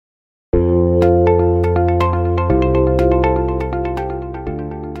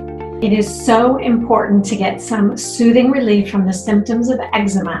It is so important to get some soothing relief from the symptoms of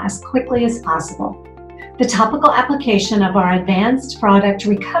eczema as quickly as possible. The topical application of our advanced product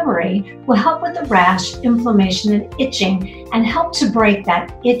Recovery will help with the rash, inflammation, and itching and help to break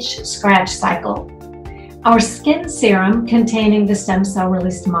that itch-scratch cycle. Our skin serum containing the stem cell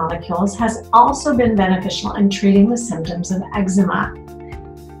released molecules has also been beneficial in treating the symptoms of eczema.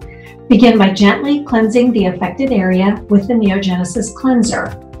 Begin by gently cleansing the affected area with the NeoGenesis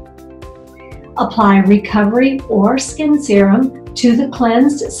Cleanser. Apply Recovery or skin serum to the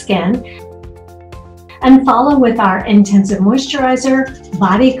cleansed skin and follow with our intensive moisturizer,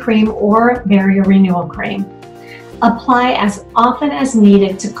 body cream, or barrier renewal cream. Apply as often as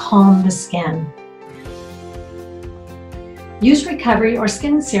needed to calm the skin. Use Recovery or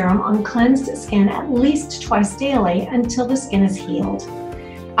skin serum on cleansed skin at least twice daily until the skin is healed.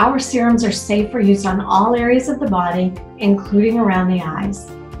 Our serums are safe for use on all areas of the body, including around the eyes.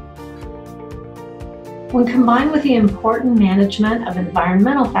 When combined with the important management of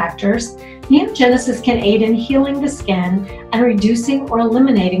environmental factors, NeoGenesis can aid in healing the skin and reducing or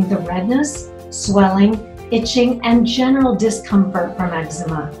eliminating the redness, swelling, itching, and general discomfort from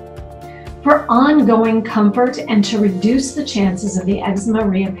eczema. For ongoing comfort and to reduce the chances of the eczema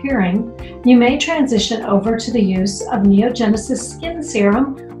reappearing, you may transition over to the use of NeoGenesis Skin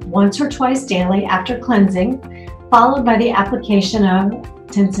Serum once or twice daily after cleansing, followed by the application of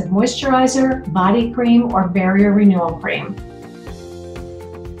intensive moisturizer, body cream, or barrier renewal cream.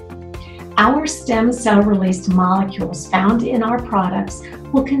 Our stem cell released molecules found in our products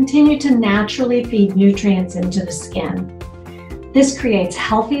will continue to naturally feed nutrients into the skin. This creates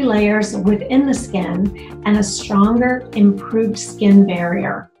healthy layers within the skin and a stronger, improved skin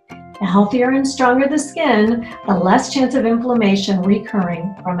barrier. The healthier and stronger the skin, the less chance of inflammation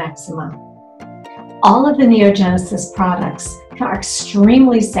recurring from eczema. All of the NeoGenesis products are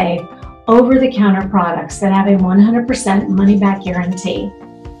extremely safe, over-the-counter products that have a 100% money-back guarantee.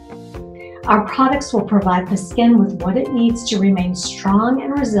 Our products will provide the skin with what it needs to remain strong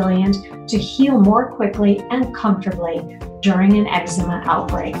and resilient to heal more quickly and comfortably during an eczema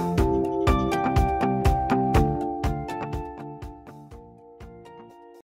outbreak.